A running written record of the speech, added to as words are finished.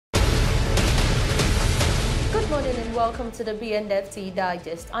and welcome to the B&FT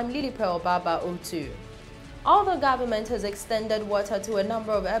Digest. I'm Lily Pearl Baba O2. Although government has extended water to a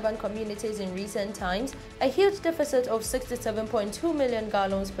number of urban communities in recent times, a huge deficit of 67.2 million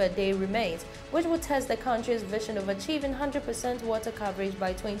gallons per day remains, which will test the country's vision of achieving 100% water coverage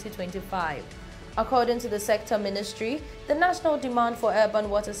by 2025. According to the sector ministry, the national demand for urban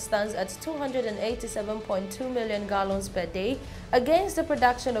water stands at 287.2 million gallons per day against the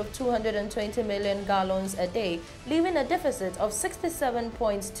production of 220 million gallons a day, leaving a deficit of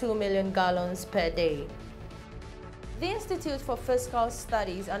 67.2 million gallons per day. The Institute for Fiscal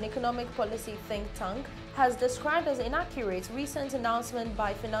Studies, an economic policy think tank, has described as inaccurate recent announcement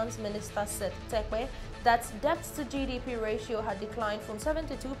by Finance Minister Seth Terkper that debt to GDP ratio had declined from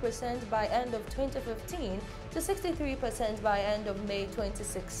 72% by end of 2015 to 63% by end of May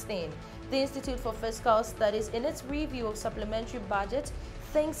 2016. The Institute for Fiscal Studies, in its review of supplementary budget,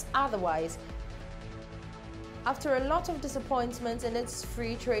 thinks otherwise. After a lot of disappointment in its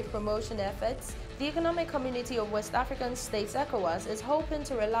free trade promotion efforts, the Economic Community of West African States, ECOWAS, is hoping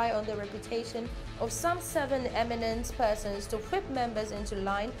to rely on the reputation of some 7 eminent persons to whip members into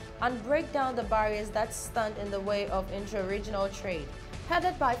line and break down the barriers that stand in the way of intra-regional trade.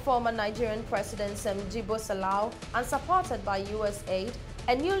 Headed by former Nigerian President Jibo Salau and supported by US aid,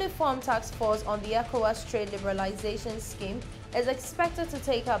 a newly formed task force on the ECOWAS trade liberalization scheme is expected to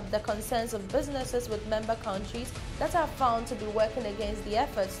take up the concerns of businesses with member countries that are found to be working against the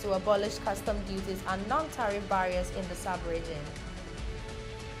efforts to abolish custom duties and non-tariff barriers in the sub-region.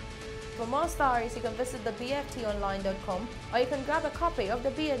 For more stories, you can visit the bftonline.com or you can grab a copy of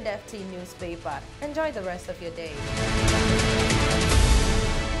the B&FT newspaper. Enjoy the rest of your day.